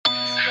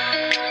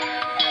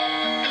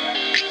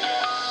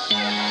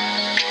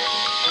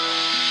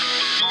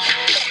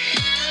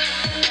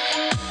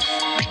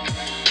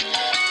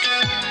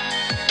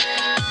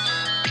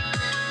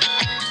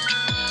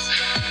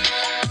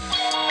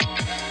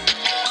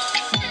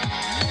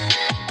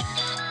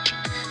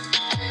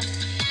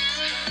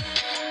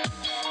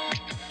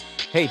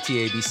Hey,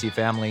 TABC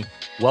family.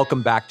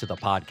 Welcome back to the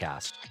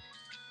podcast.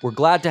 We're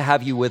glad to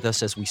have you with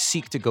us as we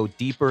seek to go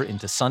deeper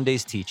into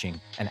Sunday's teaching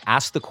and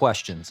ask the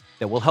questions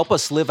that will help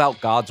us live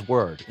out God's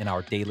word in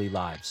our daily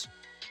lives.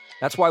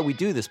 That's why we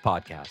do this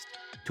podcast,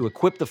 to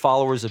equip the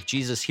followers of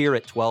Jesus here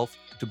at 12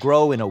 to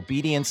grow in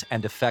obedience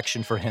and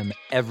affection for him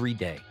every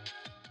day.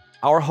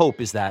 Our hope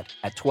is that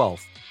at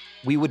 12,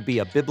 we would be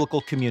a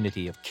biblical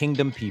community of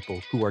kingdom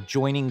people who are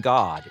joining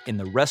God in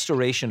the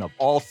restoration of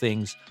all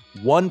things,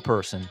 one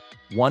person,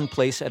 one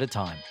place at a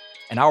time.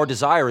 And our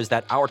desire is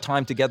that our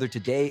time together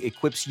today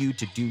equips you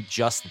to do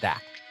just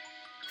that.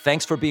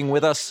 Thanks for being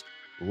with us.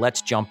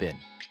 Let's jump in.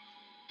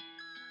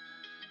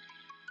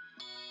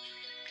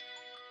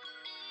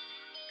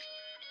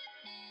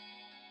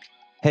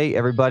 Hey,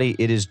 everybody,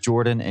 it is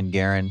Jordan and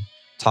Garen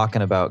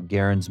talking about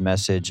Garen's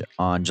message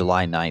on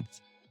July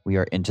 9th. We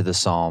are into the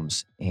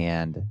Psalms,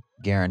 and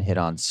Garen hit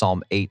on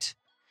Psalm 8.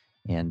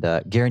 And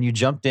Garen, you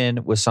jumped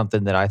in with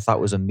something that I thought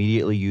was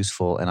immediately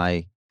useful, and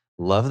I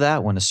love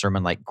that when a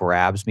sermon like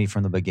grabs me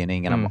from the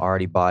beginning and I'm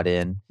already bought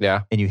in.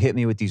 Yeah. And you hit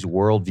me with these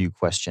worldview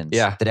questions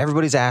that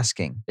everybody's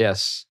asking.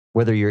 Yes.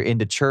 Whether you're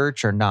into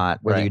church or not,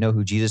 whether Right. you know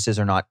who Jesus is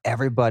or not,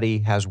 everybody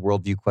has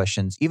worldview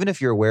questions, even if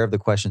you're aware of the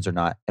questions or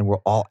not, and we're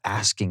all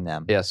asking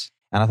them. Yes.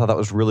 And I thought that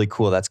was really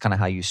cool. That's kind of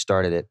how you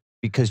started it,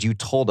 because you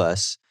told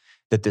us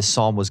that this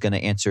psalm was going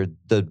to answer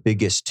the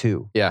biggest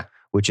two,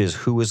 which is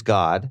who is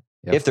God?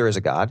 Yep. If there is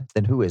a God,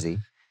 then who is he?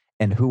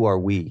 And who are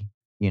we?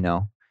 You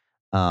know,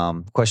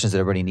 questions that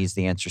everybody needs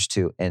the answers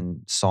to.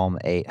 And Psalm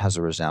 8 has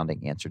a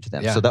resounding answer to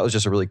them. Yeah. So that was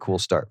just a really cool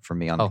start for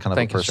me on kind of a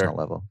thank you, personal sir.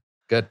 level.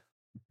 Good.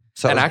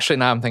 So And actually,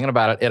 now I'm thinking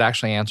about it, it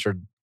actually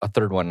answered a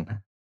third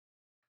one,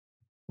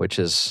 which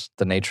is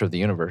the nature of the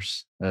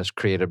universe, and is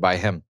created by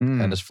him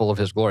and is full of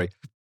his glory.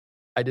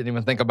 I didn't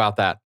even think about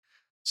that.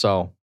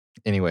 So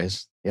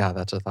anyways, yeah,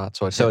 that's a thought.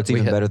 So it's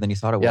even better than you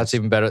thought it was. Yeah, it's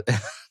even better.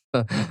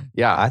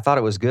 Yeah. I thought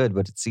it was good,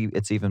 but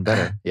it's even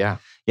better. Yeah.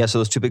 Yeah, so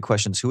those two big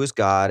questions, who is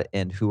God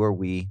and who are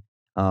we?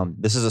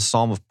 This is a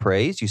psalm of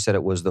praise. You said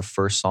it was the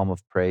first psalm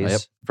of praise.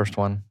 Yep. First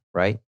one.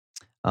 Right?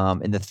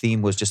 And the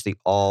theme was just the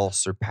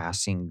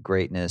all-surpassing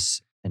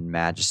greatness and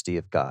majesty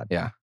of God.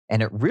 Yeah.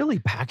 And it really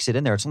packs it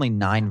in there. It's only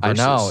 9 verses.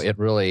 I know.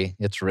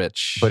 It's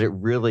rich. But it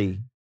really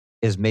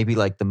is maybe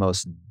like the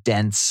most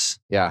dense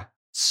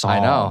psalm. I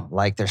know.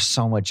 Like there's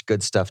so much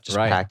good stuff just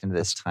packed into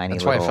this tiny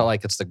That's little why I felt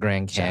like it's the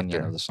Grand Canyon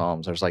chapter. of the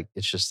Psalms.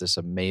 It's just this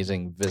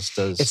amazing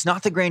vistas. It's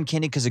not the Grand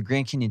Canyon because the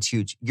Grand Canyon's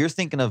huge. You're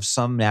thinking of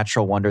some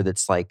natural wonder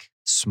that's like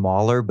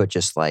smaller, but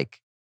just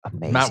like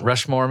amazing. Mount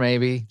Rushmore,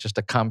 maybe just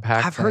a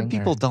compact. I've heard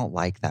people don't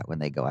like that when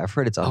they go. I've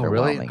heard it's Oh, underwhelming.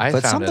 really? I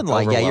But found something it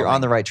like, you're on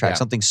overwhelming. the right track. Yeah.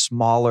 Something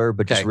smaller,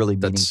 but just Okay, really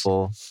that's-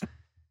 meaningful.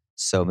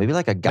 So maybe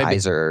like a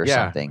geyser or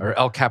something. Or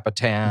El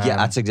Capitan. Yeah,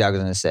 that's exactly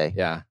what I was going to say.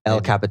 Yeah. El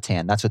maybe.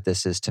 Capitan. That's what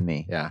this is to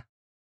me. Yeah.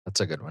 That's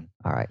a good one.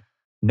 All right.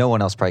 No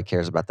one else probably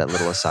cares about that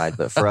little aside,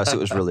 but for us, it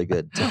was really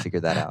good to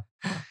figure that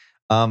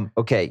out.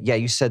 Okay. Yeah,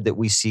 you said that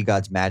we see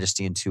God's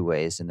majesty in 2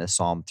 ways in this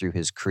psalm, through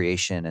his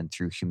creation and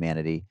through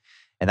humanity.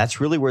 And that's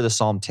really where the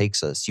psalm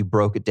takes us. You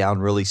broke it down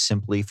really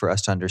simply for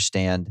us to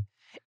understand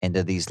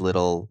into these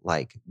little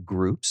like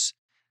groups.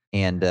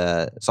 And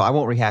so I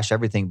won't rehash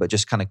everything, but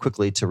just kind of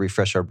quickly to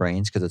refresh our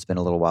brains, because it's been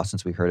a little while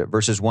since we heard it.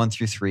 Verses 1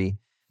 through 3,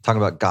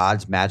 talking about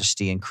God's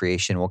majesty and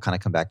creation. We'll kind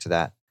of come back to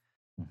that.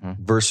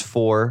 Mm-hmm. Verse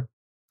 4,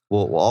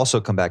 we'll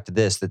also come back to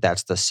this,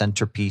 that's the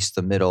centerpiece,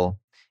 the middle,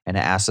 and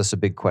it asks us a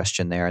big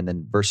question there. And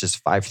then verses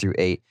 5 through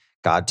 8,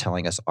 God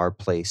telling us our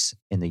place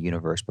in the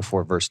universe,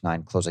 before verse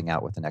 9 closing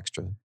out with an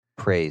extra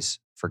praise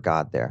for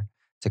God there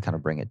to kind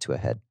of bring it to a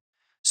head.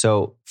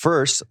 So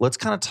first, let's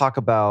kind of talk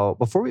about,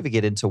 before we even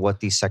get into what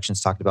these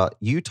sections talked about,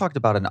 you talked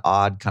about an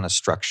odd kind of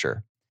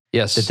structure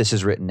Yes. that this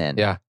is written in.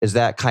 Yeah. Is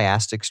that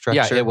chiastic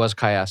structure? Yeah, it was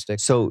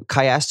chiastic. So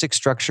chiastic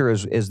structure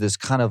is this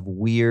kind of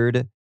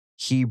weird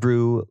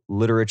Hebrew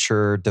literary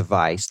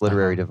device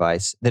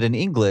that in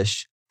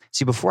English,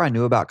 see, before I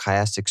knew about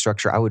chiastic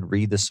structure, I would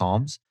read the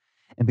Psalms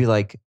and be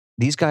like,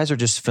 these guys are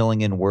just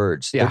filling in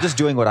words. Yeah. They're just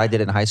doing what I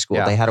did in high school.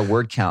 Yeah. They had a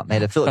word count. And they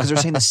had to fill it because they're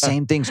saying the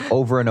same things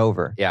over and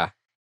over. Yeah.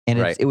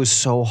 And Right. it was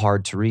so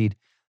hard to read.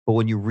 But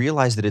when you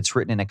realize that it's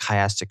written in a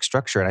chiastic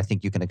structure, and I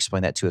think you can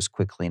explain that to us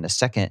quickly in a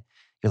second,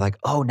 you're like,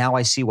 oh, now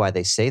I see why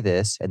they say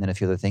this, and then a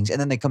few other things. And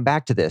then they come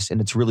back to this,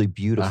 and it's really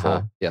beautiful.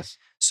 Uh-huh. Yes.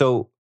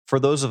 So for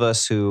those of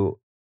us who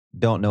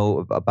don't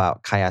know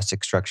about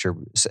chiastic structure,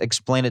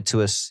 explain it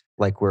to us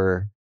like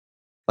we're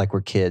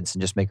kids,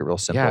 and just make it real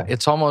simple. Yeah,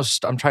 it's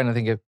almost, I'm trying to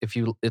think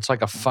it's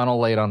like a funnel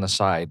laid on the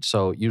side.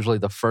 So usually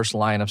the first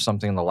line of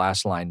something and the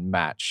last line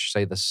match,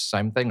 say the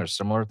same thing or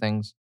similar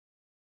things.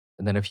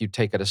 And then if you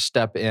take it a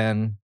step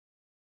in,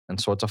 and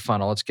so it's a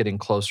funnel, it's getting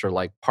closer,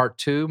 like part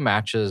 2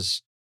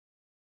 matches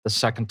the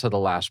second to the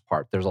last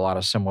part. There's a lot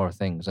of similar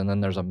things. And then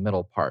there's a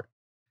middle part.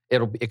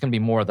 It can be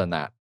more than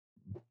that.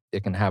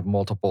 It can have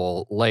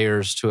multiple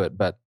layers to it,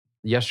 but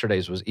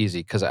yesterday's was easy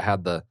because it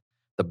had the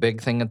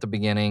big thing at the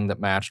beginning that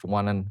matched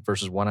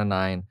verses 1 and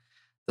 9.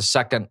 The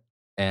second,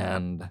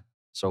 and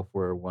so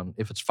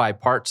if it's 5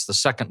 parts, the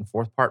second and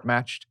fourth part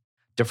matched.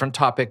 Different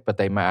topic, but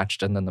they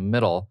matched. And then the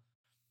middle,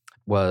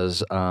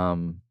 was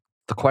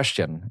the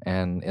question.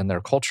 And in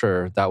their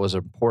culture, that was an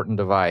important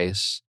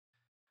device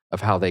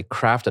of how they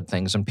crafted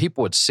things. And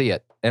people would see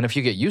it. And if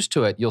you get used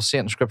to it, you'll see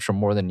it in Scripture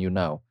more than you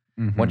know.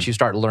 Once you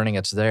start learning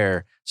it's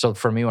there. So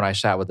for me, when I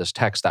sat with this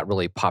text, that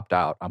really popped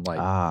out. I'm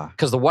like,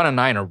 because the 1 and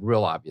 9 are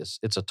real obvious.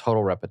 It's a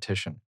total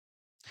repetition.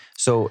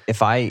 So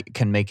if I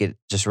can make it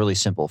just really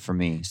simple for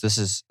me, so this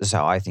is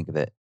how I think of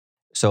it.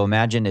 So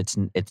imagine it's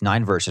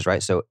 9 verses,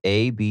 right? So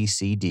A, B,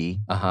 C, D,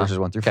 verses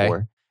 1 through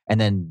 4.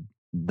 And then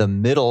the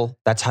middle,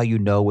 that's how you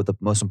know what the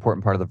most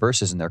important part of the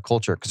verse is in their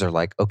culture, because they're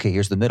like, okay,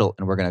 here's the middle,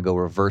 and we're going to go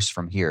reverse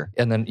from here.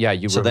 And then,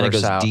 you so reverse then it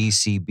goes out. D,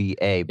 C, B,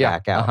 A,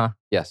 back out.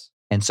 Yes.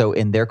 And so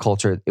in their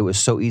culture, it was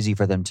so easy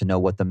for them to know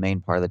what the main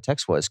part of the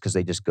text was because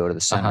they just go to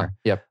the center.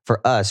 Yep.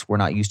 For us, we're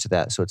not used to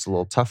that, so it's a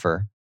little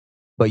tougher.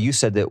 But you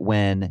said that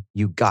when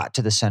you got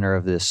to the center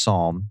of this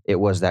psalm, it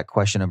was that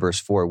question in verse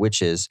 4,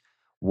 which is,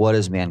 what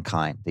is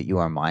mankind that you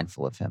are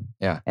mindful of him?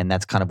 Yeah. And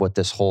that's kind of what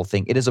this whole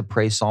thing, it is a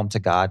praise psalm to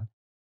God,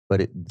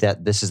 but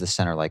this is the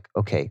center, like,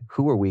 okay,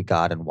 who are we,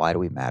 God, and why do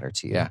we matter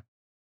to you? Yeah.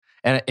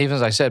 And even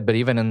as I said, but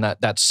even in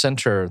that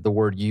center, the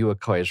word you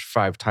occurs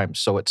 5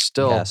 times. So it's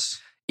still,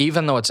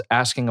 even though it's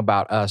asking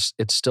about us,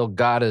 it's still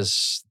God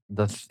is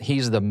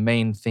he's the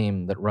main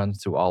theme that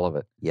runs through all of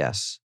it.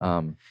 Yes.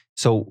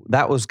 So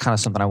that was kind of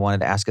something I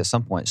wanted to ask at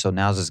some point. So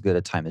now's as good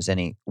a time as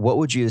any. What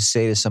would you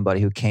say to somebody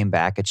who came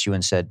back at you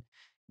and said,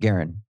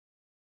 Garen,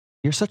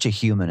 you're such a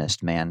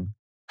humanist, man.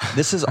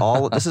 This is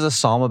a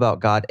psalm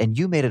about God, and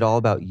you made it all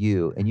about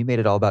you, and you made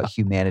it all about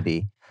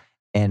humanity.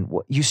 And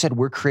you said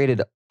we're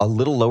created a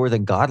little lower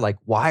than God. Like,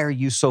 why are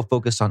you so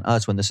focused on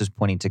us when this is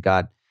pointing to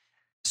God?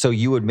 So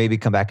you would maybe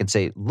come back and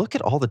say, look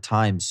at all the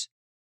times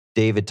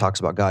David talks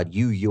about God.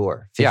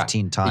 your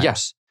 15 times.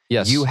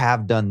 Yes. You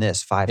have done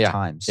this 5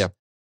 times. Yep.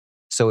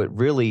 So it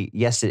really,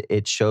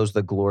 it shows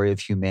the glory of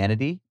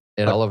humanity.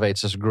 It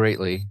elevates us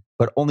greatly.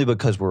 But only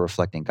because we're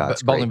reflecting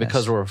God's But greatness. only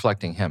because we're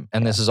reflecting him.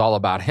 And this is all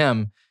about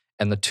him.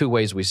 And the 2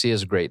 ways we see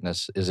his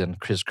greatness is in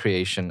his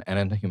creation and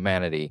in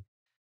humanity.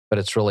 But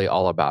it's really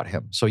all about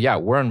him. So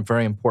we're in a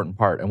very important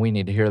part, and we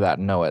need to hear that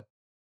and know it.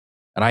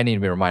 And I need to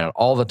be reminded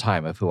all the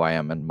time of who I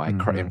am in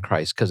in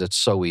Christ, because it's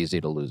so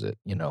easy to lose it.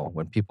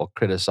 When people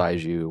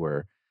criticize you,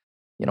 or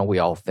we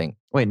all think.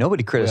 Wait,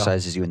 nobody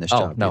criticizes you in this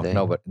job. No, do they?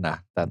 no, but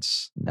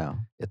that's no.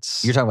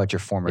 It's you're talking about your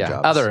former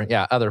jobs.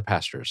 Other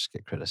pastors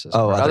get criticism.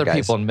 Oh, other guys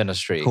people in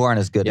ministry who aren't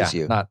as good as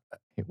you.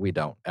 We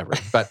don't ever,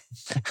 but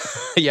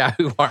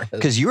who aren't?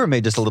 Because you were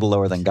made just a little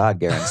lower than God,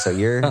 Garen. So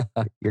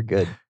you're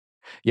good.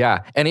 Yeah,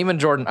 and even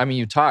Jordan. I mean,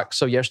 you talk.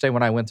 So yesterday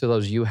when I went through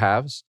those you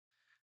haves,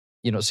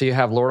 so you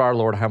have Lord our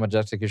Lord, how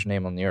majestic is your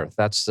name on the earth.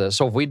 That's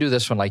so if we do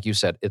this one, like you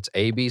said, it's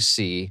A, B,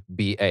 C,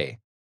 B, A.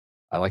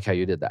 I like how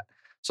you did that.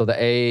 So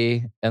the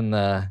A and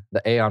the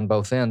A on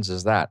both ends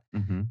is that.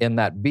 In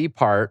that B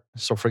part,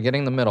 so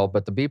forgetting the middle,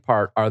 but the B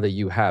part are the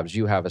you haves.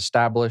 You have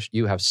established,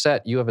 you have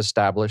set, you have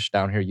established.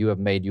 Down here, you have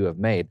made, you have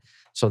made.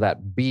 So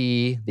that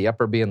B, the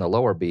upper B and the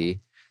lower B,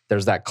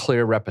 there's that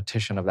clear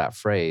repetition of that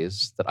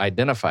phrase that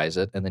identifies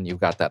it, and then you've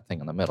got that thing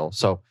in the middle.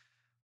 So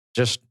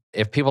just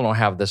if people don't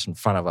have this in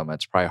front of them,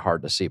 it's probably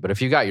hard to see. But if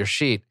you got your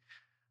sheet,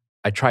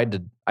 I tried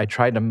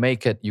to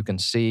make it, you can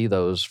see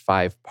those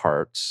 5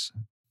 parts.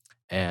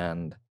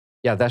 And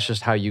that's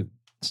just how the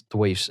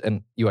way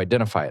you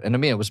identify it. And to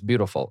me, it was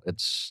beautiful.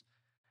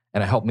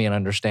 And it helped me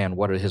understand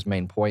what are his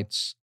main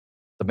points.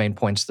 The main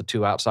points, the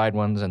 2 outside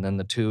ones, and then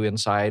the 2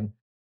 inside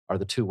are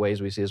the 2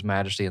 ways we see his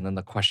majesty, and then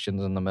the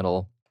questions in the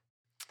middle.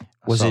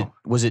 Was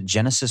it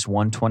Genesis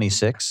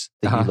 1:26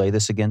 that you lay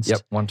this against?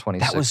 Yep, 1:26.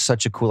 That was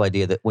such a cool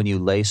idea that when you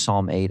lay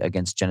Psalm 8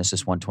 against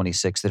Genesis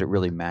 1:26, that it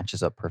really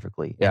matches up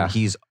perfectly. Yeah.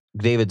 And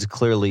David's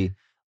clearly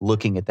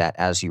looking at that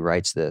as he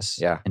writes this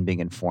and being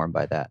informed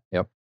by that.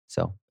 Yep.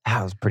 So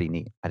that was pretty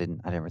neat. I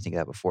didn't ever think of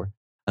that before.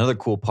 Another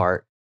cool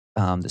part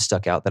that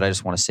stuck out that I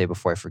just want to say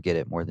before I forget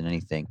it more than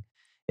anything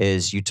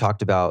is you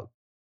talked about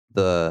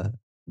the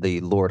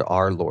Lord,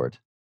 our Lord,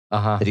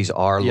 that he's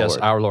our Lord. Yes,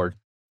 our Lord.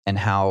 And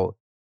how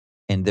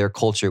in their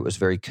culture it was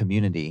very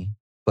community,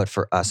 but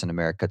for us in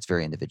America, it's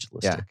very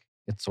individualistic. Yeah.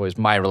 It's always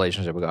my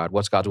relationship with God.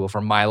 What's God's will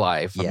for my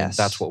life? I mean,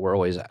 that's what we're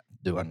always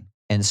doing.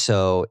 And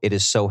so it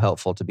is so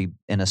helpful to be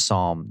in a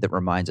psalm that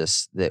reminds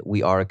us that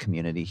we are a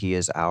community. He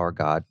is our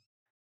God.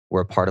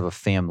 We're a part of a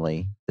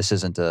family. This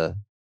isn't an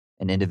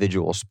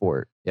individual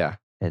sport. Yeah.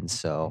 And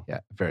so. Yeah,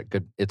 very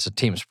good. It's a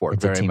team sport,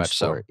 it's very a team much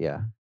sport, so.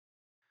 Yeah.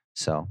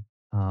 So,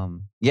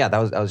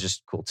 that was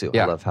just cool too.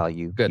 I love how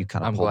you kind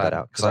of pulled that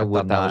out. Because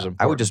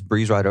I would just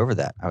breeze right over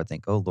that. I would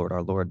think, oh, Lord,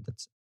 our Lord,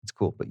 that's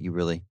cool. But you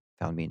really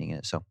found meaning in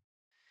it. So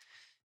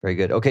very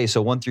good. Okay,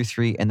 so 1 through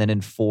 3. And then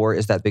in 4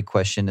 is that big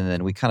question. And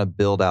then we kind of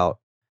build out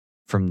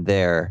from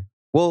there.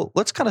 Well,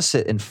 let's kind of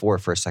sit in 4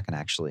 for a second,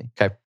 actually.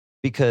 Okay.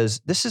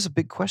 Because this is a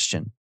big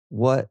question.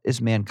 What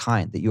is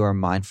mankind that you are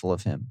mindful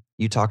of him?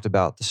 You talked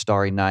about the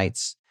starry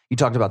nights. You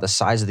talked about the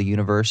size of the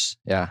universe.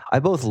 Yeah. I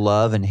both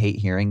love and hate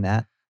hearing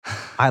that.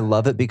 I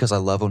love it because I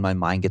love when my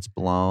mind gets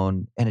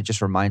blown and it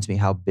just reminds me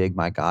how big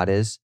my God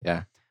is.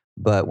 Yeah.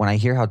 But when I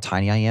hear how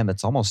tiny I am,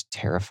 it's almost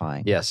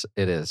terrifying. Yes,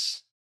 it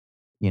is.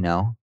 You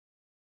know?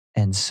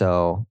 And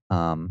so,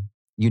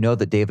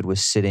 that David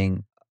was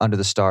sitting under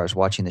the stars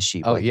watching the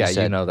sheep, Oh, like yeah, you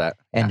said, you know that.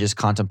 and Yeah. just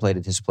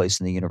contemplated his place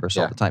in the universe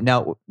all Yeah. the time.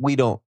 Now, we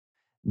don't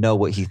know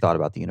what he thought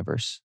about the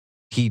universe.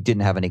 He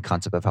didn't have any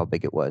concept of how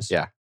big it was.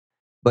 Yeah.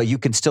 But you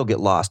can still get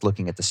lost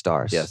looking at the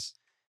stars. Yes.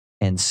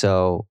 And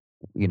so,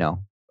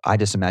 I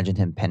just imagine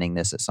him penning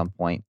this at some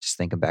point, just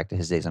thinking back to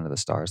his days under the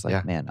stars. Like,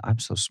 Yeah. man, I'm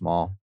so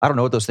small. I don't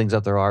know what those things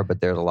up there are,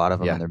 but there's a lot of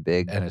them Yeah. and they're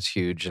big. And it's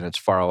huge and it's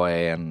far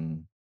away.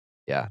 And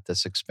yeah,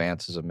 this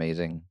expanse is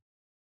amazing.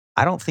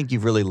 I don't think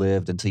you've really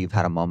lived until you've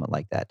had a moment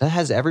like that.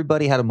 Has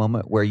everybody had a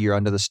moment where you're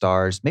under the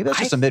stars? Maybe that's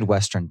just a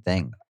Midwestern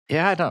thing.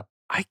 Yeah,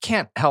 I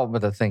can't help but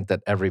to think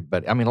that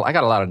everybody, I mean, I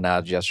got a lot of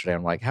nods yesterday.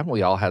 I'm like, haven't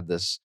we all had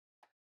this?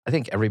 I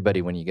think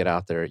everybody, when you get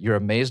out there, you're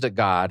amazed at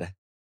God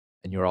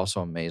and you're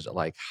also amazed at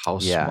like how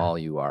small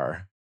you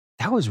are.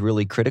 That was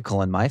really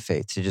critical in my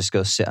faith, to just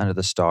go sit under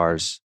the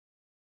stars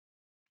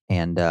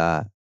and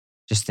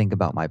just think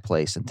about my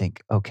place and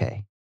think,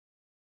 okay,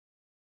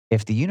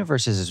 if the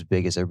universe is as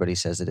big as everybody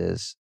says it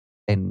is,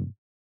 and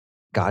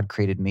God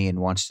created me and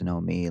wants to know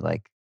me,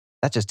 like,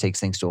 that just takes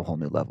things to a whole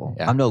new level.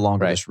 Yeah, I'm no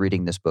longer right. just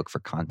reading this book for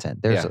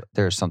content.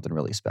 There's something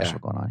really special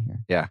going on here.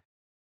 Yeah.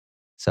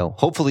 So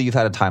hopefully you've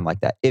had a time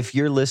like that. If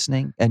you're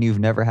listening and you've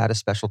never had a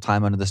special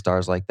time under the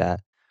stars like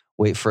that,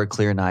 wait for a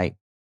clear night,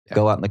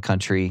 go out in the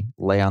country,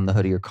 lay on the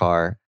hood of your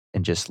car,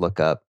 and just look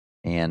up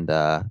and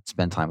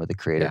spend time with the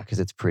Creator, because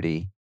it's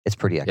pretty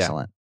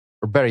excellent.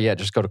 Or better yet,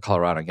 just go to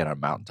Colorado and get on a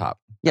mountaintop.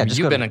 Yeah,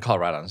 you've been in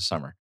Colorado in the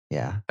summer.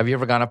 Yeah. Have you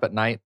ever gone up at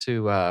night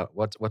to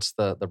what's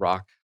the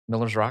rock?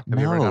 Miller's Rock? Have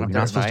you ever gone up you're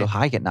there not supposed to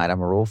hike at night. I'm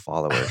a rule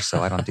follower,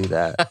 so I don't do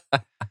that.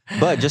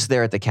 But just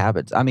there at the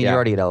cabins. I mean, you're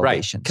already at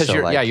elevation. Because so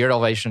you're at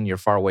elevation. You're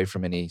far away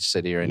from any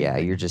city or anything. Yeah,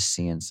 you're just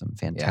seeing some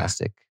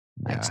fantastic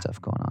night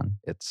stuff going on.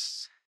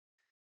 It's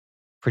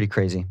pretty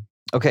crazy.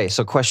 Okay,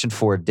 so question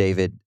for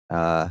David.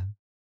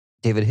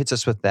 David hits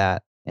us with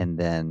that, and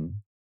then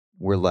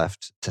we're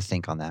left to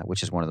think on that,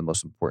 which is one of the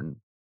most important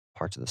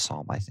parts of the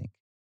psalm, I think.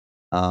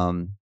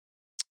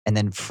 And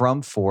then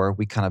from 4,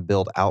 we kind of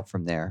build out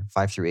from there,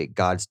 5 through 8.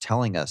 God's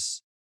telling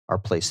us our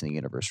place in the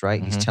universe,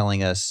 right? He's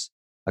telling us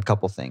a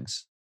couple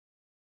things.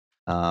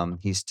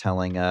 He's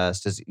telling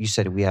us, you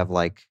said we have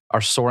like our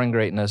soaring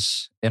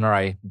greatness in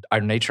our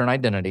nature and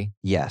identity.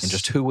 Yes. And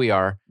just who we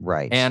are.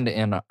 Right. And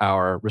in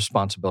our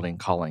responsibility and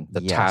calling,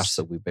 the tasks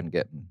that we've been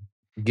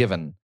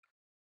given.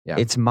 Yeah.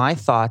 It's my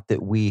thought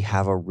that we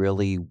have a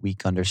really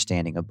weak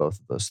understanding of both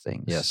of those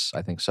things. Yes,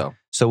 I think so.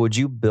 So would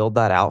you build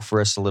that out for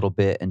us a little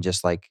bit and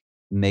just like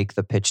make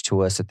the pitch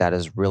to us that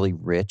is really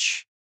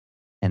rich?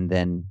 And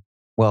then,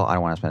 well, I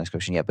don't want to ask my next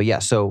question yet, but yeah,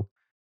 so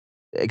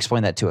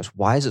explain that to us.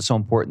 Why is it so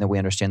important that we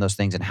understand those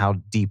things, and how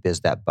deep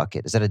is that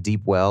bucket? Is that a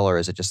deep well, or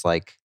is it just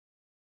like,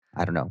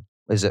 I don't know,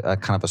 is it a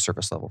kind of a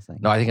surface level thing?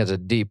 No, I think it's a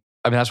deep,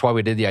 I mean, that's why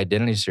we did the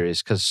identity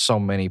series, because so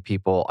many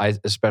people,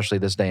 especially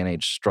this day and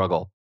age,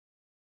 struggle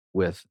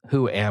with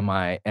who am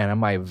I, and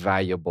am I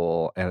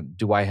valuable, and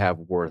do I have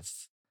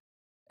worth?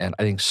 And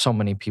I think so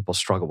many people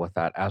struggle with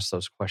that, ask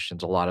those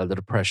questions. A lot of the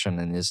depression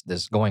and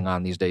this going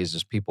on these days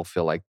is people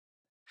feel like,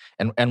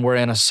 and we're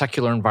in a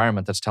secular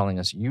environment that's telling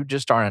us you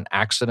just are an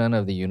accident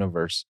of the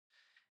universe.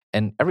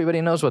 And everybody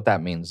knows what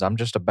that means. I'm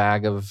just a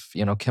bag of,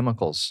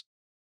 chemicals.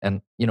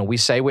 And, we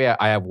say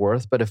I have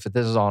worth, but if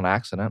this is all an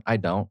accident, I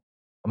don't.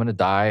 I'm going to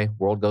die.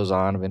 World goes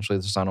on. Eventually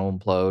the sun will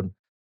implode.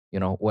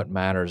 What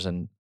matters?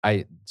 And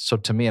so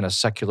to me, in a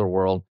secular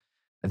world,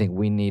 I think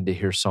we need to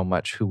hear so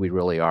much who we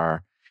really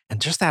are.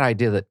 And just that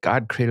idea that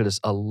God created us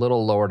a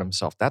little lower than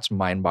himself, that's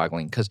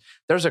mind-boggling, because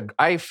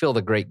I feel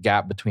the great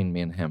gap between me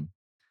and him.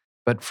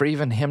 But for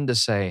even him to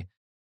say,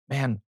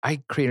 man,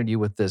 I created you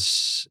with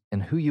this,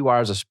 and who you are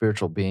as a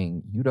spiritual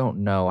being, you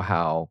don't know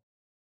how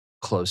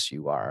close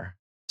you are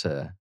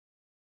to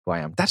who I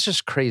am. That's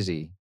just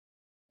crazy.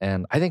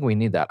 And I think we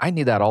need that. I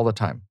need that all the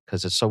time,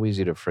 because it's so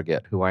easy to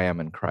forget who I am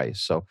in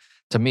Christ. So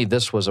to me,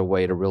 this was a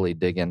way to really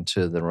dig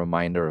into the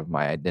reminder of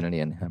my identity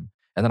in him.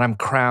 And then I'm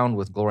crowned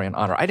with glory and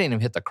honor. I didn't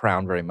even hit the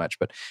crown very much,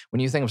 but when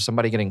you think of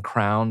somebody getting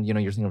crowned, you're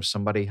thinking of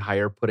somebody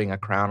higher putting a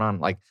crown on.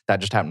 Like that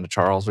just happened to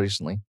Charles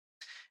recently.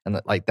 And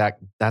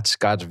that's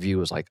God's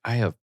view, is like, I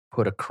have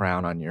put a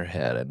crown on your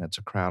head, and it's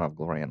a crown of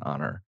glory and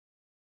honor.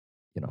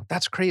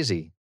 That's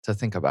crazy to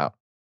think about.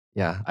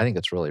 Yeah, I think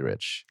it's really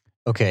rich.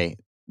 Okay,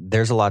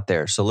 there's a lot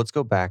there. So let's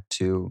go back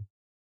to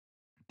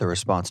the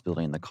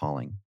responsibility and the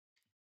calling.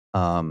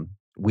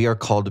 We are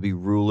called to be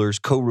rulers,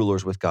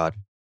 co-rulers with God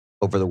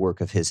over the work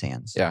of his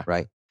hands. Yeah.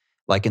 Right?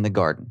 Like in the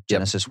garden,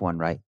 Genesis 1,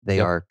 right? They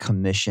are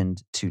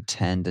commissioned to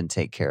tend and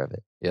take care of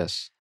it.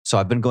 Yes. So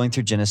I've been going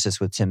through Genesis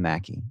with Tim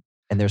Mackey,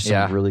 and there's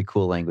some really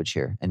cool language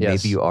here. And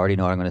maybe you already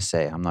know what I'm going to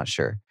say. I'm not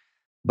sure.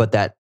 But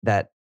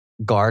that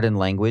garden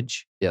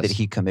language that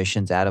he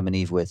commissions Adam and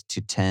Eve with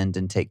to tend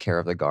and take care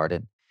of the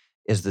garden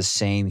is the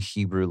same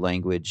Hebrew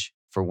language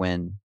for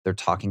when they're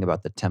talking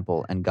about the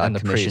temple and God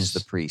commissions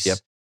the priests. Yep.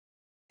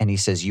 And he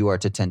says, you are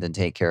to tend and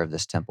take care of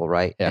this temple,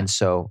 right? Yeah. And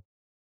so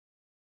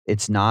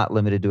it's not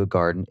limited to a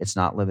garden. It's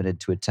not limited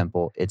to a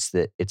temple. It's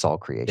all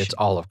creation. It's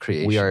all of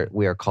creation.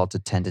 We are called to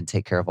tend and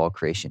take care of all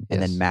creation.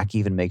 And then Mac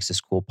even makes this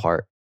cool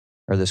part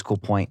or this cool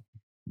point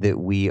that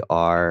we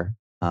are,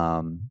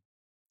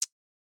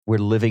 we're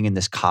living in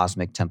this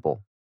cosmic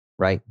temple,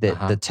 right?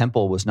 That the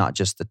temple was not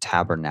just the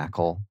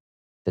tabernacle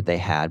that they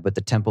had, but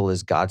the temple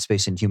is God's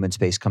space and human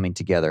space coming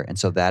together. And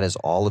so that is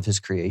all of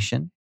his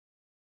creation.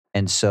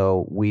 And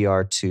so we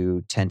are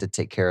to tend to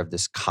take care of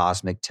this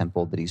cosmic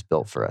temple that he's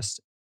built for us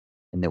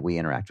and that we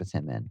interact with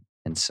him in.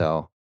 And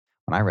so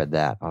when I read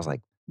that, I was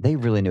like, they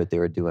really knew what they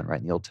were doing right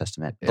in the Old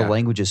Testament. The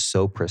language is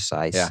so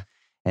precise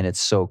and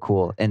it's so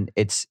cool. And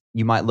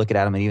you might look at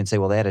Adam and even say,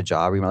 well, they had a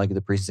job. Or you might look at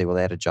the priest and say, well,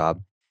 they had a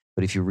job.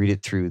 But if you read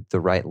it through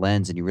the right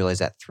lens and you realize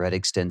that thread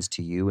extends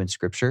to you in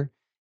Scripture,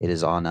 it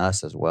is on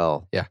us as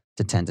well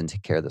to tend and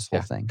take care of this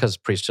whole thing. Because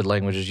priesthood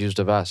language is used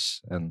of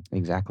us. And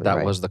exactly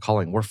that was the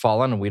calling. We're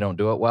fallen and we don't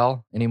do it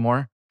well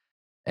anymore.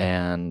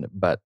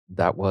 But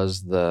that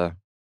was the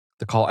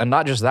call. And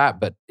not just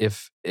that, but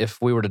if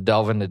we were to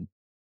delve into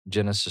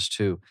Genesis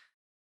 2,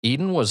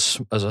 Eden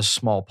was a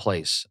small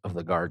place of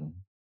the garden.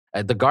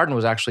 The garden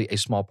was actually a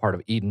small part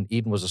of Eden.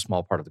 Eden was a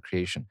small part of the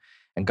creation.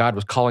 And God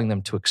was calling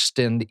them to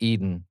extend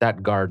Eden,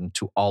 that garden,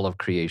 to all of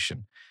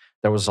creation.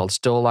 There was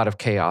still a lot of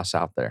chaos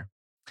out there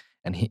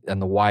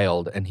and the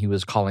wild, and he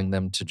was calling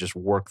them to just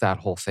work that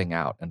whole thing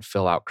out and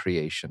fill out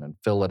creation and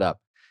fill it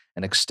up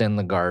and extend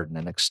the garden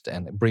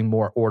and bring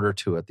more order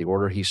to it. The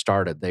order he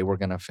started, they were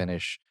going to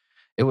finish.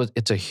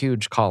 It's a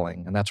huge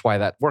calling, and that's why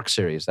that work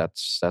series.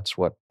 That's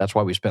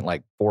why we spent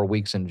like 4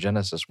 weeks in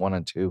Genesis 1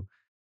 and 2,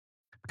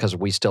 because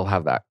we still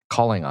have that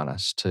calling on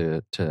us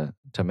to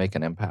make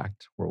an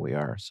impact where we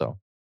are. So,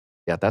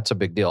 yeah, that's a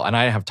big deal. And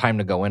I didn't have time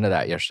to go into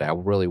that yesterday. I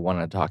really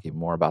wanted to talk even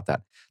more about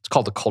that. It's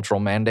called the cultural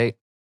mandate,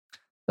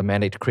 the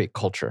mandate to create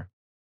culture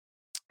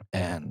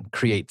and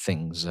create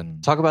things.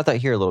 And talk about that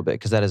here a little bit,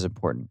 because that is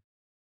important.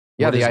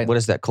 Yeah, what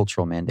is that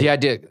cultural mandate? The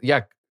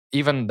idea,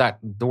 even that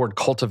the word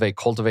cultivate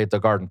the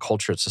garden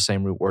culture, it's the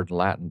same root word in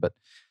Latin, but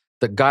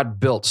that God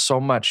built so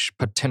much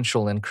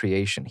potential in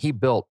creation. He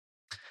built,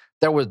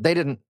 they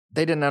didn't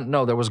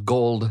know there was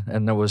gold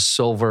and there was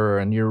silver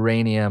and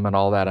uranium and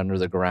all that under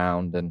the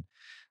ground. And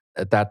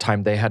at that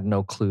time, they had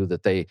no clue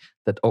that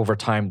over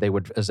time they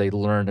would, as they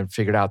learned and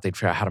figured out, they'd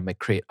figure out how to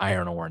create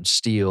iron ore and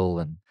steel,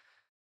 and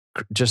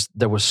just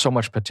there was so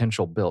much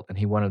potential built. And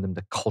he wanted them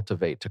to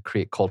cultivate, to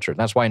create culture. And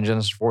that's why in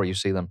Genesis 4 you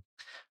see them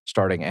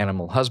starting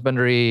animal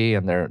husbandry,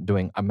 and they're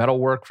doing a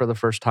metalwork for the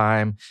first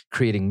time,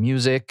 creating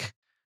music.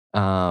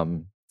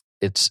 That's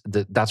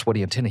what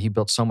he intended. He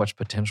built so much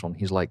potential, and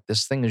he's like,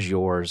 "This thing is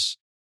yours.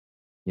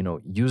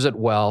 Use it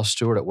well,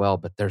 steward it well.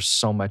 But there's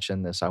so much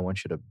in this. I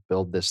want you to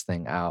build this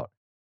thing out."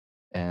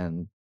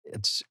 And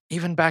it's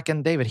even back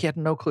in David, he had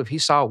no clue. If he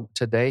saw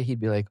today,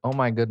 he'd be like, "Oh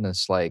my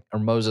goodness!" Or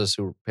Moses,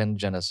 who penned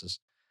Genesis,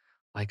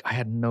 like, I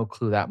had no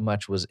clue that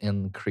much was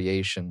in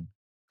creation.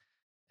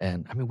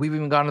 And I mean, we've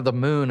even gone to the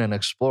moon and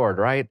explored,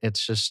 right?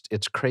 It's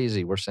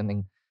crazy. We're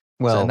sending,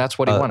 and that's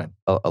what he wanted.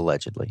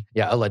 Allegedly.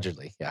 Yeah,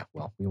 allegedly. Yeah,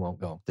 well, we won't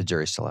go. The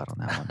jury's still out on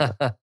that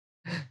one.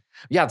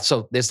 Yeah,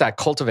 so it's that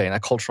cultivating,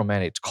 that cultural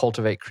mandate to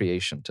cultivate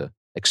creation, to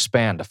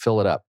expand, to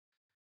fill it up,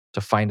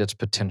 to find its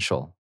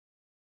potential.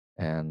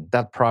 And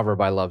that proverb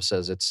I love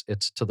says it's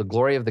to the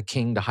glory of the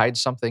king to hide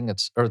something.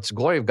 It's the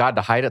glory of God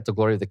to hide it, the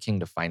glory of the king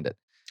to find it.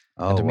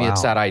 And to me,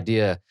 it's that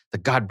idea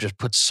that God just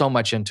puts so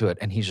much into it.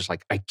 And he's just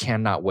like, I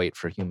cannot wait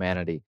for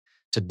humanity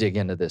to dig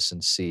into this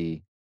and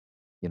see,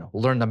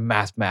 learn the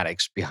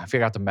mathematics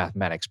figure out the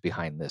mathematics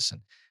behind this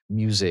and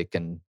music.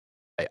 And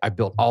I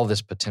built all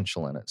this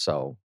potential in it.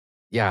 So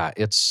yeah,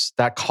 it's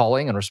that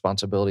calling and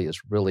responsibility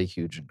is really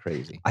huge and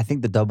crazy. I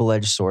think the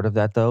double-edged sword of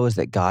that, though, is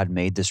that God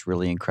made this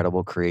really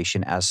incredible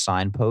creation as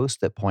signposts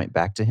that point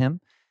back to him.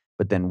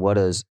 But then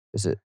is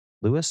it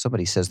Lewis?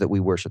 Somebody says that we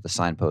worship the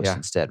signposts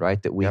instead,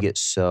 right? That we get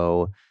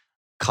so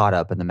caught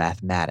up in the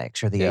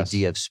mathematics or the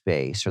idea of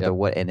space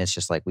or and it's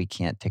just like we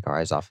can't take our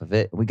eyes off of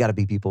it. We got to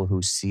be people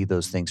who see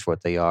those things for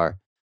what they are,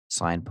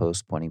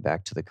 signposts pointing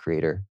back to the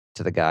Creator,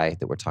 to the guy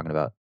that we're talking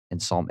about in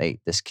Psalm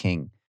 8, this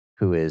King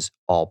who is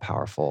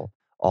all-powerful,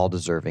 all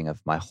deserving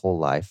of my whole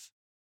life.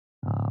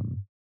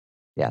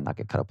 Not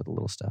get caught up with the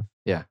little stuff.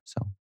 Yeah.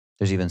 So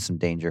there's even some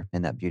danger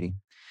in that beauty.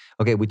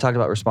 Okay, we talked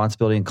about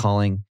responsibility and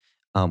calling.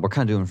 We're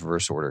kind of doing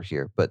reverse order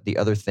here, but the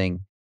other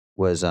thing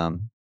was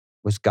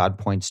God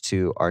points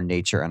to our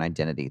nature and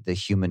identity, the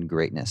human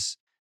greatness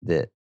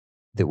that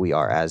we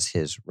are as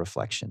his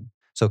reflection.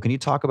 So can you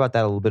talk about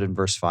that a little bit in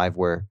verse 5,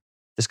 where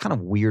this kind of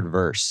weird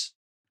verse,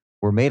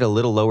 we're made a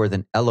little lower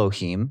than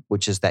Elohim,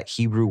 which is that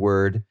Hebrew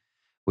word,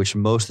 which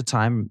most of the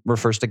time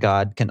refers to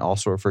God, can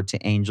also refer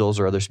to angels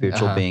or other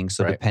spiritual beings.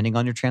 So depending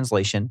on your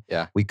translation,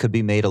 we could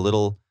be made a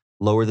little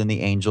lower than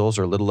the angels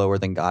or a little lower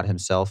than God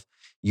himself.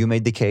 You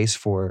made the case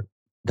for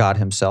God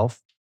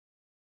himself,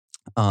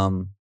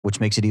 which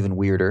makes it even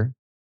weirder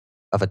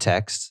of a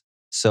text.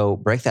 So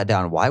break that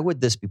down. Why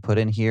would this be put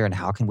in here, and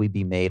how can we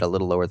be made a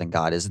little lower than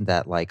God? Isn't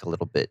that like a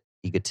little bit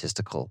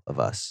egotistical of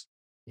us?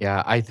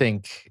 Yeah, I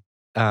think,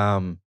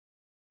 and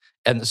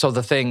so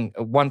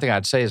one thing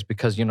I'd say is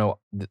because, you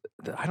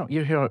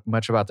hear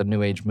much about the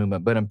New Age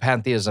movement, but in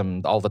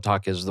pantheism, all the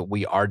talk is that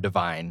we are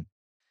divine.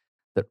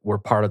 that we're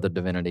part of the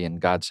divinity, and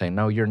God saying,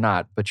 no, you're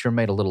not, but you're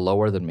made a little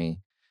lower than me.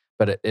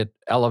 But it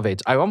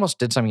elevates. I almost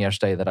did something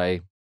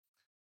yesterday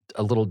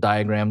a little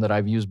diagram that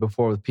I've used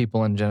before with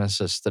people in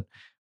Genesis that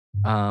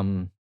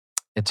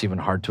it's even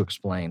hard to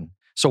explain.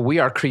 So we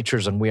are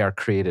creatures and we are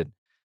created.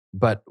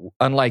 But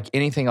unlike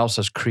anything else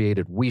that's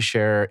created, we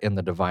share in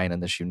the divine in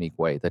this unique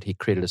way that he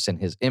created us in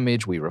his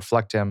image. We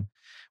reflect him.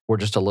 We're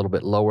just a little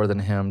bit lower than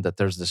him, that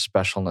there's this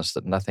specialness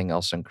that nothing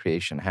else in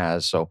creation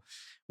has. So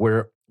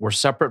we're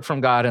separate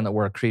from God in that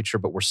we're a creature,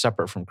 but we're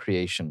separate from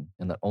creation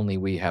in that only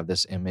we have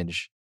this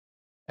image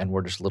and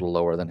we're just a little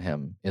lower than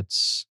him.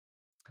 It's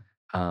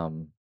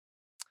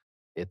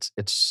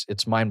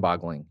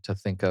mind-boggling to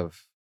think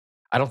of.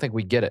 I don't think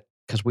we get it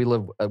because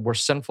we're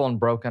sinful and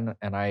broken,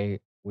 and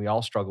we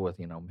all struggle with,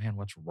 man,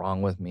 what's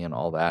wrong with me and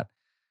all that.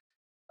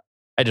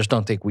 I just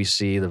don't think we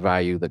see the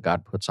value that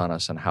God puts on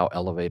us and how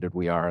elevated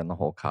we are in the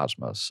whole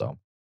cosmos. So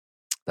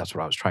that's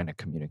what I was trying to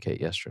communicate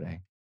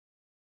yesterday.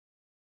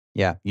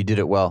 Yeah, you did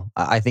it well.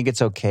 I think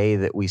it's okay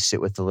that we sit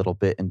with a little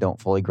bit and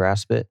don't fully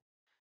grasp it.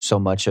 So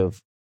much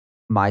of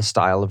my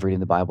style of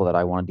reading the Bible that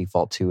I want to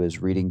default to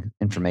is reading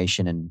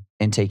information and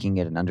intaking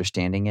it and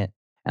understanding it.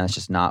 And it's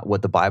just not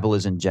what the Bible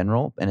is in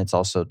general. And it's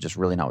also just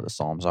really not what the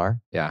Psalms are.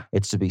 Yeah.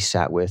 It's to be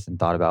sat with and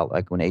thought about,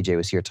 like when AJ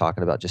was here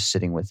talking about just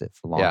sitting with it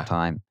for a long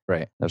time.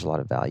 Right. There's a lot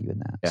of value in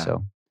that. Yeah.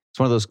 So it's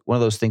one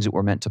of those things that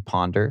we're meant to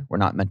ponder. We're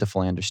not meant to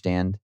fully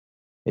understand.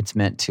 It's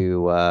meant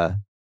to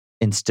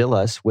instill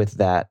us with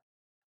that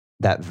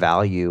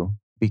value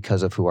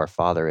because of who our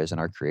Father is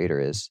and our Creator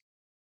is.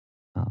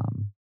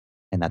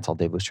 And that's all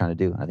David was trying to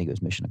do. I think it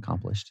was mission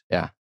accomplished.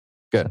 Yeah.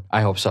 Good. So,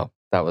 I hope so.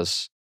 That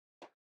was...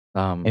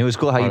 and it was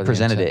cool how you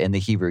presented it in the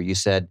Hebrew. You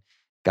said,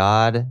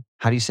 God,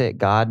 how do you say it?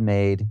 God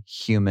made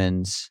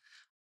humans...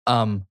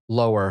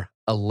 lower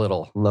a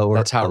little. Lower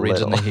That's how a it reads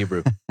little. in the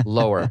Hebrew.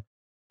 Lower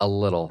a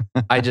little.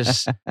 I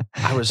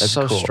was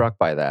so cool. struck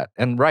by that.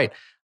 And right,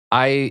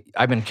 I've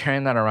been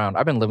carrying that around.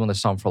 I've been living with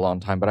this psalm for a long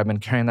time, but I've been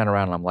carrying that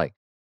around and I'm like,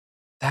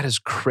 that is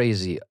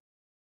crazy.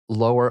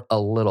 Lower a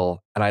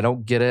little. And I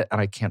don't get it and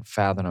I can't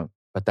fathom it,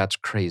 but that's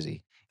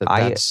crazy.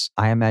 I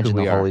imagine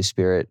the Holy are.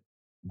 Spirit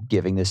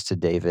giving this to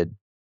David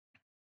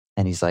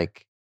and he's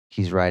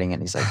writing it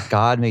and he's like,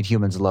 God made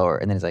humans lower.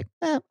 And then he's like,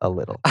 a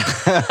little.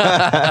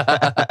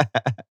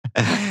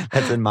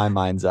 That's in my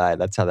mind's eye.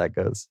 That's how that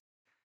goes.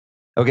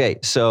 Okay.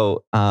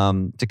 So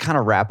to kind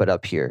of wrap it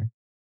up here,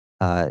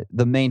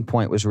 the main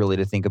point was really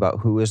to think about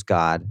who is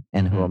God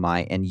and who am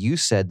I? And you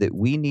said that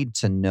we need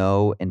to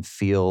know and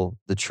feel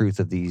the truth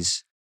of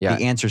these, the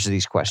answers to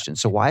these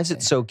questions. So why is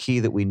it so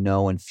key that we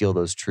know and feel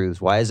those truths?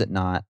 Why is it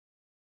not,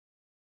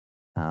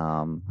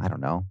 I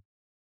don't know,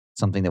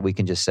 something that we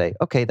can just say,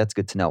 okay, that's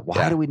good to know.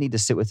 Why do we need to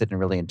sit with it and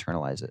really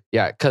internalize it?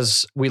 Yeah,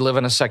 because we live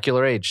in a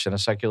secular age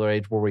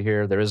where we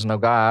hear there is no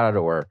God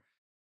or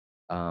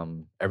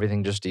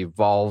everything just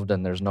evolved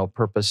and there's no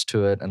purpose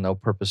to it and no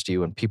purpose to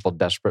you, and people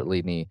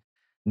desperately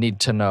need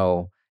to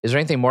know, is there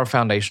anything more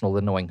foundational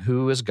than knowing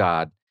who is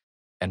God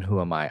and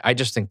who am I? I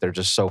just think they're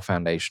just so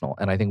foundational,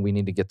 and I think we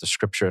need to get the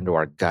scripture into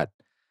our gut,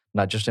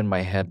 not just in my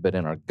head, but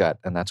in our gut,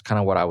 and that's kind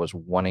of what I was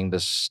wanting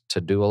this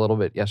to do a little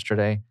bit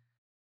yesterday.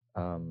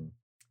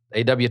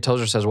 A.W.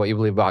 Tozer says what you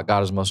believe about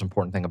God is the most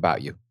important thing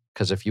about you,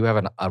 because if you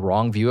have a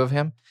wrong view of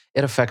him,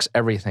 it affects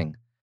everything.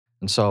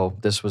 And so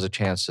this was a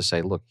chance to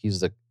say, look,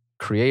 he's the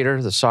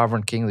creator, the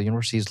sovereign king of the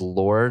universe. He's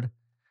Lord.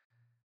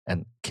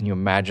 And can you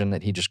imagine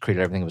that he just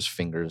created everything with his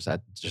fingers?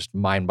 That's just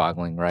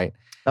mind-boggling, right?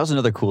 That was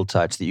another cool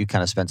touch that you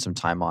kind of spent some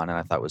time on, and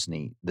I thought was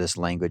neat. This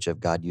language of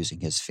God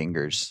using his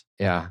fingers.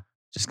 Yeah.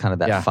 Just kind of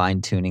that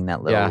fine-tuning,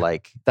 that little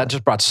that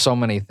just brought so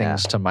many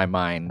things to my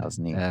mind. That was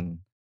neat. And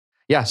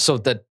so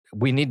that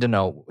we need to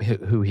know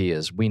who he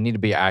is. We need to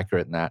be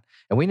accurate in that.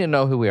 And we need to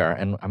know who we are.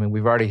 And I mean,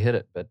 we've already hit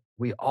it, but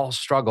we all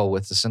struggle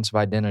with the sense of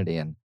identity.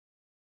 And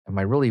am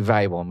I really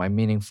valuable? Am I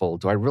meaningful?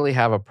 Do I really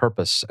have a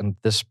purpose? And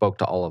this spoke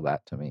to all of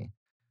that to me.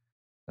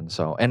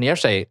 And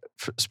yesterday,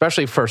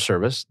 especially first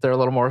service, they're a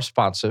little more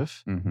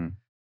responsive. Mm-hmm.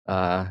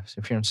 So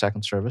if you're in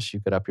second service, you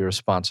could up your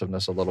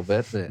responsiveness a little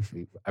bit.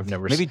 I've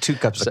never maybe 2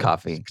 cups of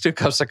coffee. 2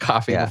 cups of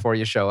coffee before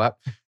you show up.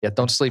 Yeah,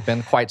 don't sleep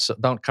in quite so.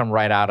 Don't come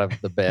right out of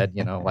the bed,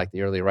 like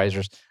the early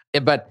risers.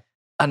 But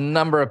a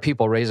number of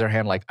people raise their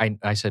hand. Like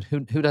I said, who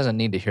doesn't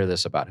need to hear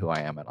this about who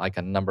I am? And like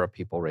a number of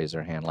people raise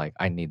their hand. Like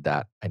I need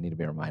that. I need to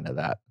be reminded of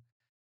that.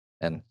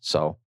 And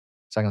so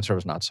second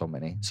service, not so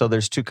many. So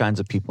there's 2 kinds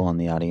of people in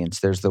the audience.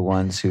 There's the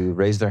ones who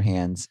raised their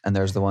hands, and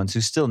there's the ones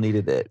who still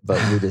needed it,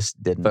 but we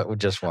just didn't. But we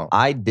just won't.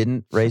 I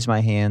didn't raise my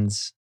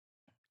hands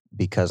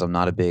because I'm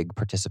not a big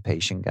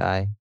participation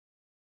guy,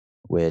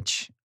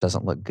 which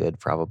doesn't look good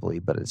probably,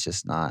 but it's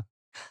just not.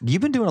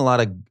 You've been doing a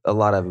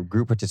lot of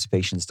group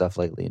participation stuff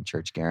lately in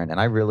church, Garen, and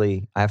I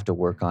have to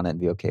work on it and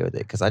be okay with it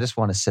because I just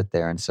want to sit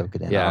there and soak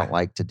it in. Yeah. I don't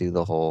like to do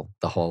the whole.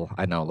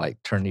 I know,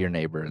 like turn to your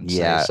neighbor and say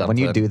something. When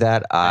you do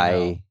that,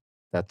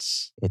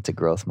 it's a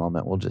growth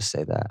moment. We'll just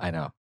say that. I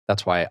know.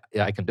 That's why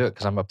I can do it,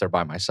 because I'm up there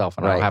by myself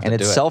and I don't Right. have And to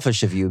do it's it.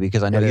 selfish of you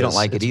because I know you don't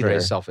like it It's either.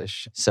 very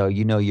selfish. So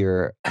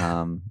you're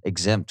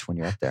exempt when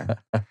you're up there.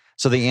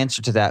 So the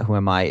answer to that, who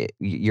am I?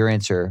 Your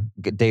answer,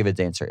 David's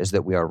answer, is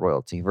that we are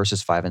royalty.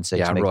 Verses 5 and 6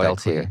 Yeah, make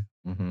royalty. that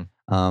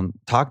clear.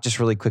 Talk just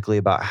really quickly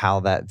about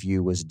how that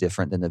view was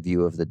different than the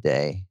view of the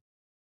day.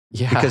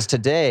 Yeah. Because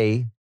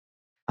today,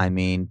 I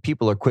mean,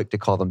 people are quick to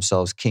call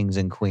themselves kings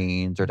and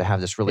queens or to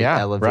have this really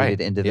elevated,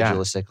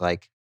 individualistic,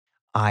 like,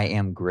 I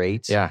am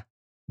great. Yeah.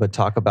 But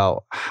talk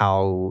about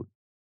how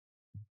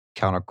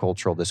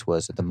countercultural this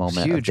was at the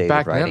moment Huge. of David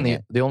Back writing then,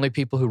 it. the only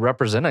people who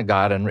represented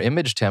God and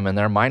imaged him in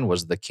their mind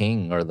was the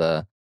king, or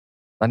not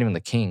even the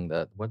king,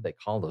 what did they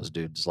call those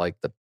dudes? Like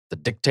the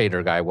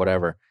dictator guy,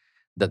 whatever.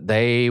 That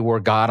they were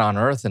God on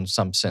earth in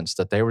some sense,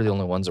 that they were the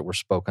only ones that were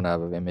spoken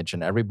of image,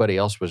 and everybody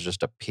else was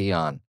just a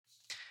peon.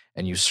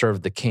 And you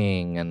served the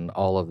king and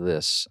all of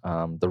this,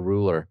 the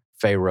ruler,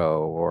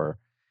 Pharaoh, or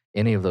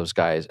any of those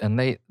guys.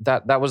 And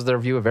that was their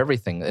view of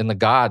everything. And the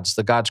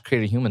gods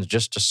created humans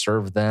just to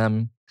serve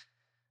them.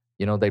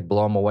 They'd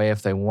blow them away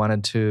if they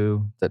wanted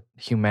to. That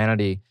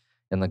humanity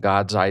and the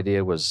gods'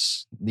 idea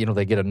was,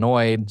 they get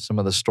annoyed. Some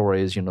of the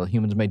stories,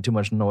 humans made too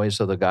much noise,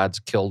 so the gods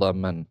killed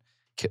them and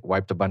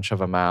wiped a bunch of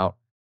them out.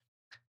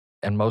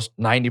 And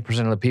 90%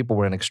 of the people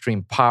were in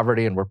extreme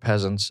poverty and were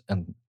peasants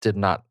and did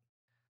not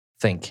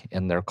think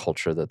in their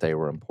culture that they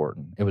were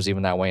important. It was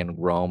even that way in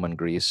Rome and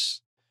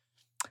Greece.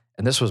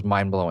 And this was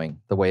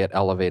mind-blowing. The way it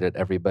elevated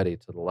everybody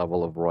to the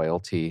level of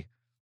royalty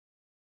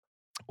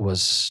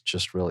was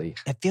just really...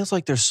 It feels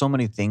like there's so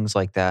many things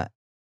like that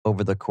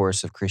over the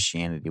course of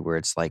Christianity where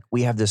it's like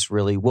we have this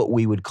really, what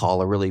we would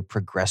call a really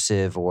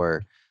progressive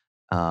or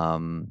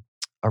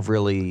a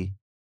really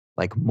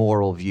like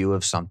moral view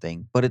of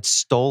something, but it's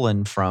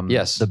stolen from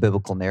the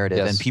biblical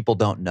narrative and people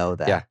don't know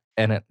that. Yeah.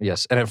 And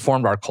it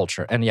formed our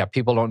culture. And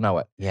people don't know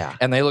it. Yeah.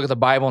 And they look at the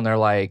Bible and they're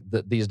like,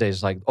 these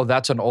days, like, oh,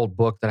 that's an old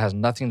book that has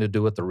nothing to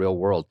do with the real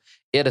world.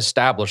 It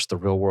established the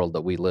real world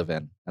that we live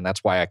in. And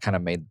that's why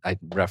I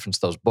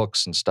referenced those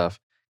books and stuff,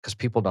 because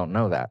people don't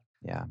know that.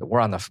 Yeah.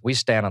 That we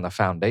stand on the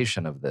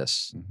foundation of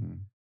this. Mm-hmm.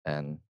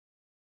 And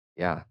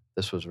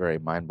this was very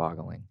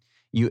mind-boggling.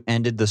 You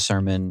ended the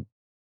sermon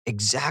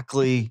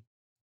exactly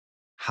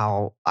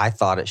how I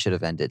thought it should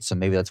have ended. So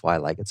maybe that's why I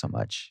like it so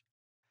much.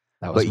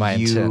 That was my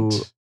intent.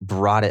 You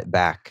brought it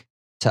back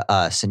to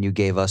us and you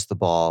gave us the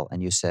ball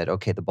and you said,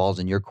 okay, the ball's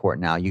in your court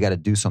now. You got to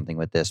do something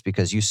with this,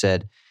 because you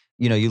said,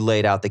 you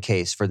laid out the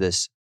case for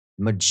this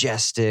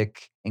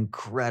majestic,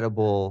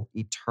 incredible,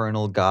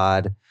 eternal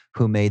God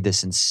who made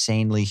this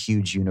insanely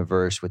huge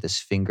universe with his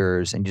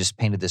fingers, and you just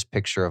painted this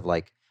picture of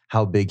like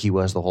how big he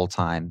was the whole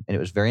time. And it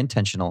was very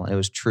intentional and it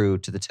was true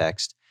to the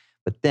text.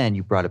 But then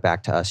you brought it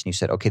back to us and you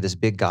said, okay, this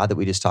big God that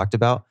we just talked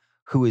about,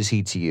 who is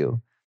he to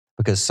you?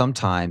 Because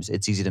sometimes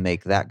it's easy to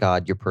make that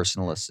God your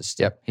personal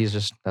assistant.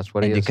 Yep, that's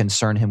what he is. And to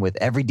concern him with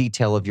every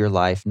detail of your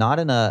life, not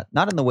in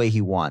the way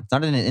he wants,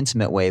 not in an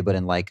intimate way, but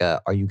in like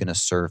a, are you going to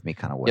serve me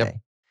kind of way? Yep.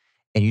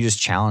 And you just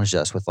challenged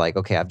us with like,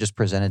 okay, I've just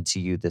presented to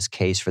you this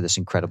case for this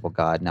incredible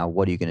God. Now,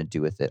 what are you going to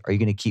do with it? Are you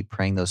going to keep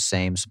praying those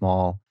same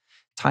small,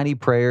 tiny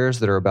prayers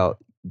that are about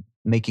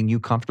making you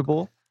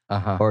comfortable?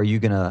 Or are you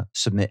going to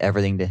submit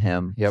everything to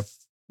him? Yep.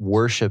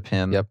 Worship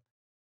him? Yep.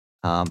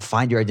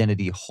 Find your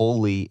identity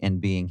wholly in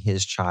being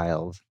his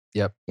child.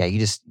 Yep. Yeah,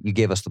 you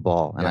gave us the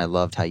ball, and I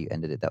loved how you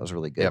ended it. That was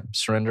really good. Yep.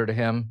 Surrender to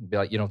him. Be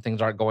like,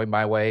 things aren't going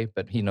my way,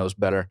 but he knows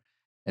better.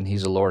 And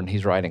he's the Lord, and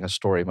he's writing a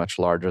story much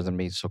larger than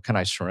me. So can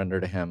I surrender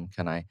to him?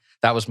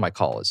 That was my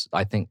call.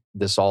 I think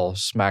this all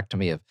smacked to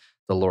me of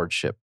the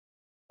lordship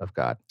of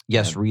God.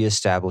 Yes,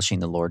 reestablishing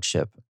the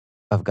lordship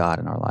of God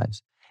in our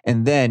lives.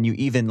 And then you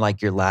even,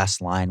 like, your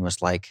last line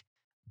was like,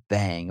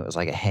 bang. It was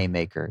like a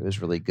haymaker. It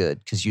was really good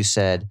because you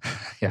said,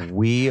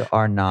 we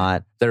are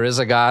not. There is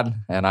a God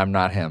and I'm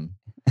not him.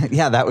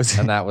 Yeah, that was.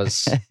 And that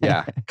was,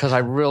 because I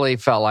really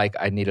felt like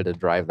I needed to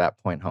drive that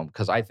point home.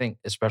 Because I think,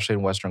 especially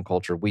in Western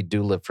culture, we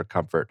do live for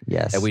comfort.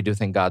 Yes. And we do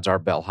think God's our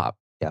bellhop.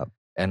 Yep.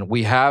 And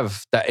we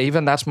have that.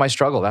 Even that's my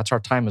struggle. That's our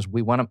time. Is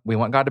we want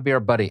God to be our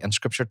buddy. And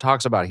Scripture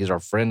talks about it. He's our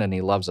friend and he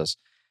loves us.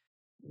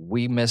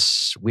 We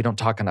don't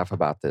talk enough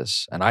about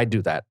this. And I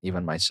do that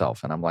even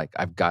myself. And I'm like,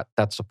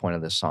 that's the point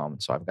of this psalm.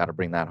 So I've got to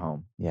bring that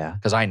home. Yeah.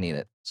 Because I need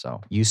it.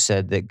 So you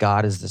said that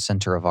God is the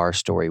center of our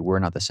story. We're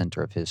not the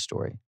center of his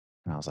story.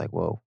 And I was like,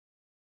 whoa,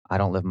 I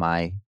don't live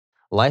my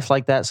life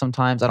like that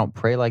sometimes. I don't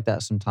pray like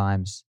that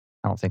sometimes.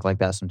 I don't think like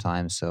that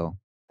sometimes. So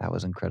that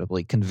was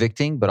incredibly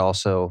convicting, but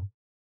also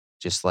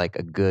just like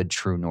a good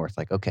true north.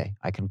 Like, okay,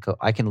 I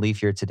can leave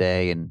here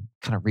today and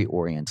kind of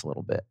reorient a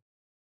little bit.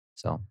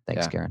 So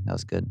thanks, Karen. That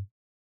was good.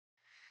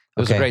 It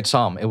was a great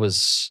psalm. It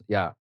was,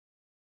 I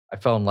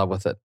fell in love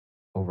with it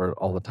over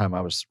all the time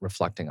I was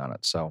reflecting on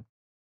it. So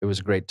it was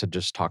great to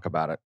just talk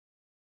about it.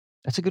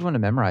 That's a good one to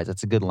memorize.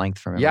 That's a good length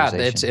for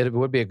memorization. Yeah, it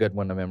would be a good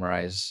one to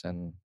memorize.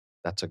 And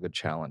that's a good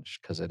challenge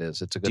because it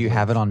is. It's a good Do you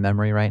have it on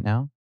memory right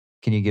now?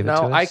 Can you give it to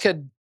us?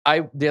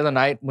 No, the other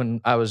night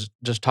when I was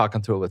just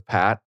talking through it with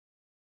Pat,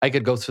 I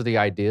could go through the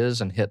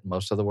ideas and hit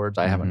most of the words.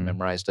 I haven't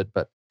memorized it,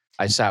 but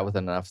I sat with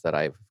enough that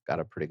I've got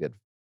a pretty good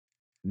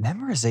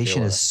Memorization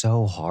with is it.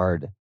 so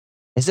hard.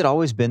 Has it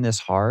always been this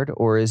hard,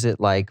 or is it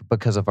like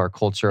because of our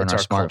culture and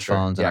It's our our culture,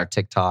 smartphones and yeah. our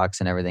TikToks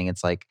and everything?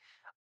 It's like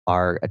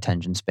our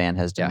attention span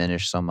has Yeah.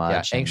 diminished so Yeah,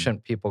 much. and-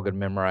 ancient people could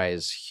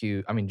memorize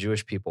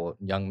Jewish people,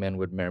 young men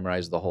would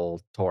memorize the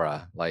whole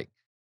Torah. Like,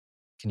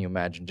 can you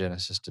imagine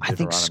Genesis to I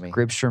think Deuteronomy?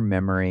 scripture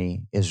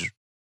memory is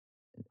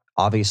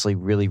obviously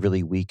really,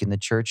 really weak in the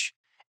church.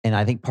 And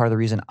I think part of the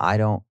reason I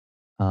don't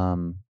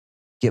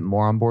get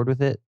more on board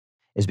with it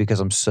is because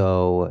I'm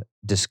so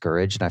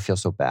discouraged and I feel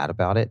so bad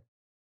about it.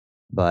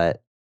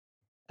 But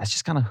that's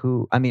just kind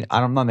of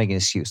I'm not making an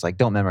excuse. Like,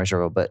 don't memorize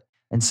your Bible, but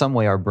in some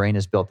way, our brain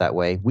is built that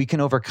way. We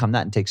can overcome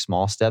that and take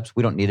small steps.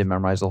 We don't need to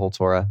memorize the whole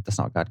Torah. That's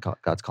not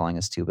what God's calling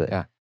us to. But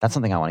Yeah. that's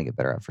something I want to get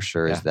better at for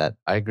sure. Yeah, Is that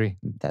I agree.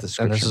 that And this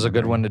scripture is a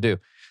good memory. one to do.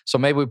 So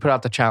maybe we put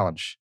out the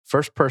challenge.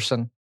 First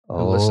person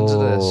who listens to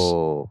this,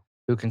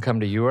 who can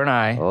come to you and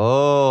I, who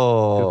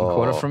can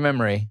quote it from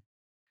memory,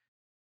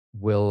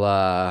 will.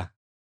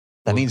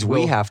 That means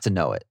we have to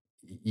know it.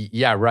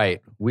 Yeah,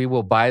 right. We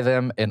will buy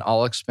them an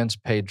all expense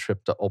paid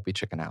trip to Opie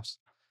Chicken House.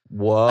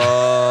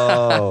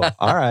 Whoa!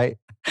 All right.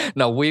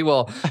 No, we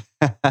will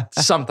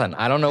something.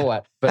 I don't know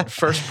what, but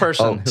first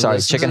person. Who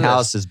listens Chicken to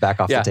House this, is back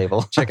off the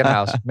table. Chicken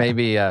House,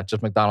 maybe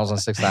just McDonald's on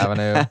 6th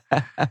Avenue.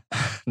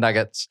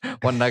 Nuggets,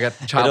 one nugget,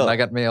 child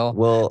nugget meal.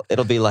 Well,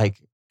 it'll be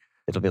like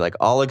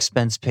all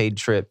expense paid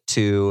trip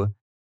to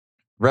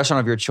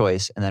restaurant of your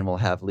choice, and then we'll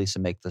have Lisa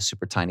make the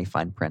super tiny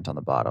fine print on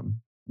the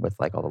bottom with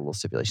like all the little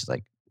stipulations,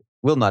 like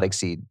will not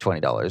exceed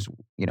 $20.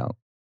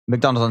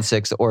 McDonald's on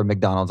 6th or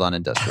McDonald's on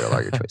Industrial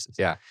are your choices.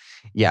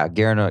 Yeah.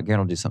 Garen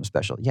will do something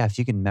special. Yeah, if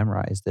you can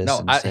memorize this.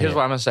 No, here's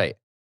what I'm gonna say.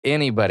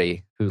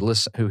 Anybody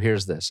who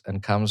hears this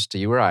and comes to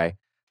you or I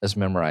that's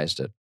memorized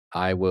it,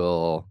 I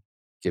will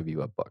give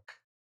you a book.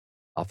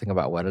 I'll think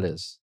about what it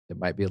is. It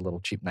might be a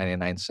little cheap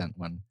 99-cent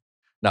one.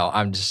 No,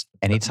 I'm just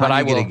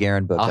anytime you get a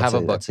Garen book,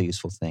 that's a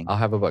useful thing. I'll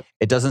have a book.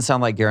 It doesn't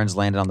sound like Garen's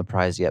landed on the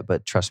prize yet,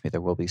 but trust me,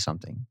 there will be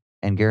something.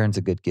 And Garen's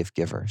a good gift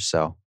giver,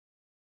 so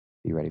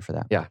be ready for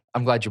that. Yeah,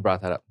 I'm glad you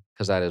brought that up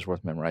because that is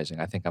worth memorizing.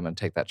 I think I'm going to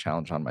take that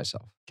challenge on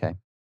myself. Okay.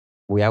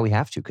 Well, yeah, we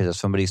have to, because if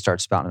somebody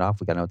starts spouting it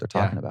off, we got to know what they're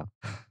talking about.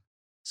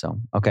 So,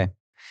 okay.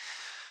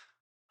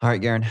 All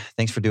right, Garen,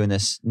 thanks for doing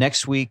this.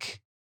 Next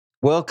week,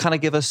 well, kind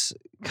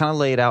of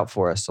lay it out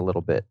for us a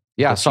little bit.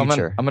 Yeah, so I'm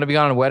going to be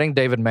on a wedding.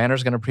 David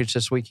Manner's going to preach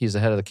this week. He's the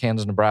head of the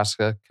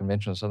Kansas-Nebraska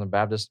Convention of Southern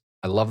Baptists.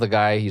 I love the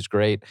guy. He's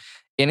great.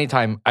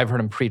 Anytime I've heard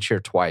him preach here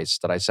twice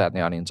that I sat in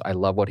the audience, I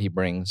love what he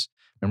brings.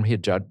 Remember he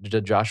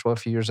did Joshua a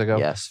few years ago?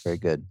 Yes, very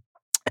good.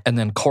 And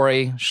then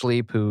Corey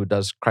Schleep, who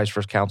does Christ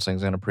First Counseling,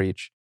 is going to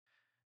preach.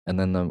 And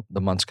then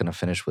the month's going to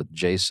finish with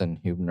Jason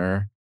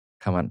Hubner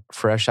coming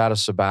fresh out of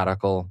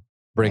sabbatical,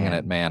 bringing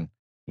it, man.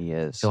 He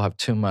is. He'll have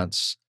 2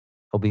 months.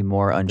 He'll be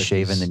more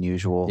unshaven than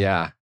usual.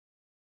 Yeah.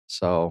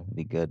 So it'll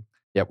be good.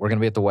 Yep, we're going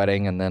to be at the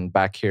wedding and then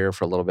back here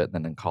for a little bit and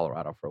then in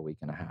Colorado for a week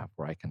and a half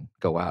where I can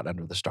go out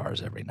under the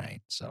stars every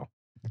night. So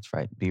that's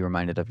right. Be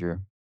reminded of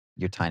your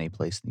tiny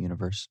place in the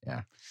universe.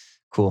 Yeah.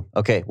 Cool.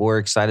 Okay. Well, we're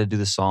excited to do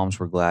the Psalms.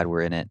 We're glad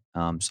we're in it.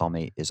 Psalm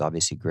 8 is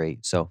obviously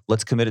great. So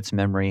let's commit it to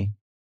memory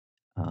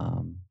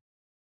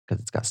because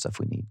it's got stuff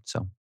we need.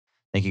 So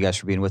thank you guys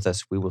for being with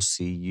us. We will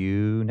see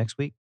you next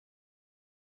week.